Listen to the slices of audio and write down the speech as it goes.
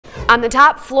On the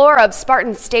top floor of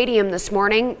Spartan Stadium this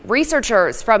morning,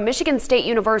 researchers from Michigan State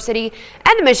University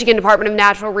and the Michigan Department of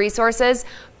Natural Resources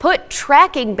put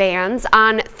tracking bands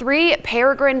on 3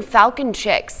 peregrine falcon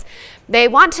chicks. They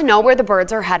want to know where the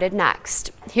birds are headed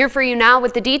next. Here for you now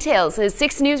with the details is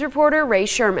 6 News reporter Ray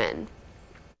Sherman.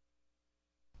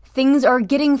 Things are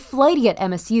getting flighty at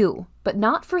MSU, but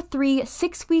not for 3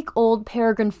 6-week-old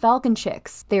peregrine falcon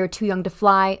chicks. They are too young to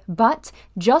fly, but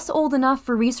just old enough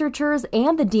for researchers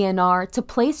and the DNR to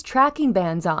place tracking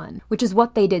bands on, which is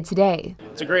what they did today.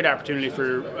 It's a great opportunity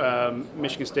for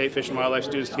Michigan State Fish and Wildlife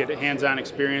students to get a hands-on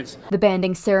experience. The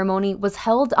banding ceremony was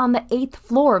held on the 8th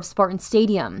floor of Spartan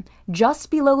Stadium, just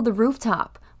below the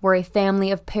rooftop, where a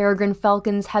family of peregrine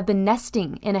falcons have been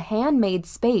nesting in a handmade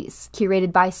space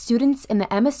curated by students in the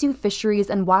MSU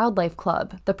Fisheries and Wildlife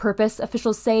Club. The purpose,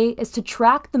 officials say, is to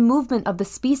track the movement of the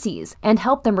species and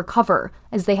help them recover,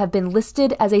 as they have been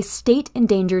listed as a state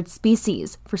endangered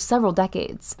species for several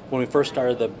decades. When we first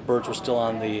started, the birds were still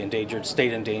on the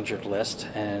state endangered list,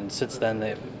 and since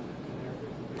then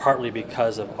partly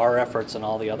because of our efforts and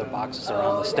all the other boxes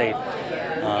around the state,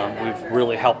 we've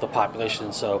really helped the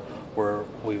population. So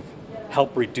we've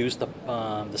helped reduce the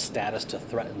status to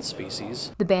threatened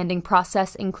species. The banding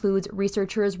process includes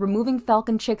researchers removing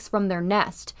falcon chicks from their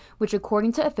nest, which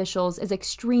according to officials is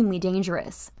extremely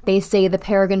dangerous. They say the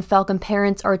peregrine falcon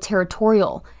parents are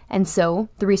territorial, and so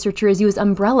the researchers use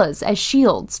umbrellas as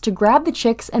shields to grab the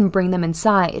chicks and bring them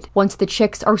inside. Once the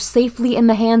chicks are safely in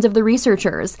the hands of the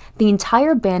researchers, the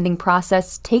entire banding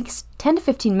process takes 10 to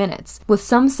 15 minutes, with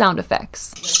some sound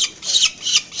effects.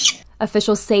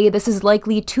 Officials say this is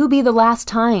likely to be the last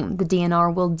time the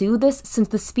DNR will do this, since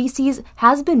the species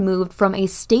has been moved from a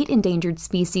state endangered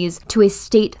species to a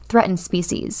state threatened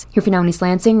species. Here for now in East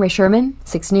Lansing, Ray Sherman,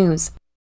 6 News.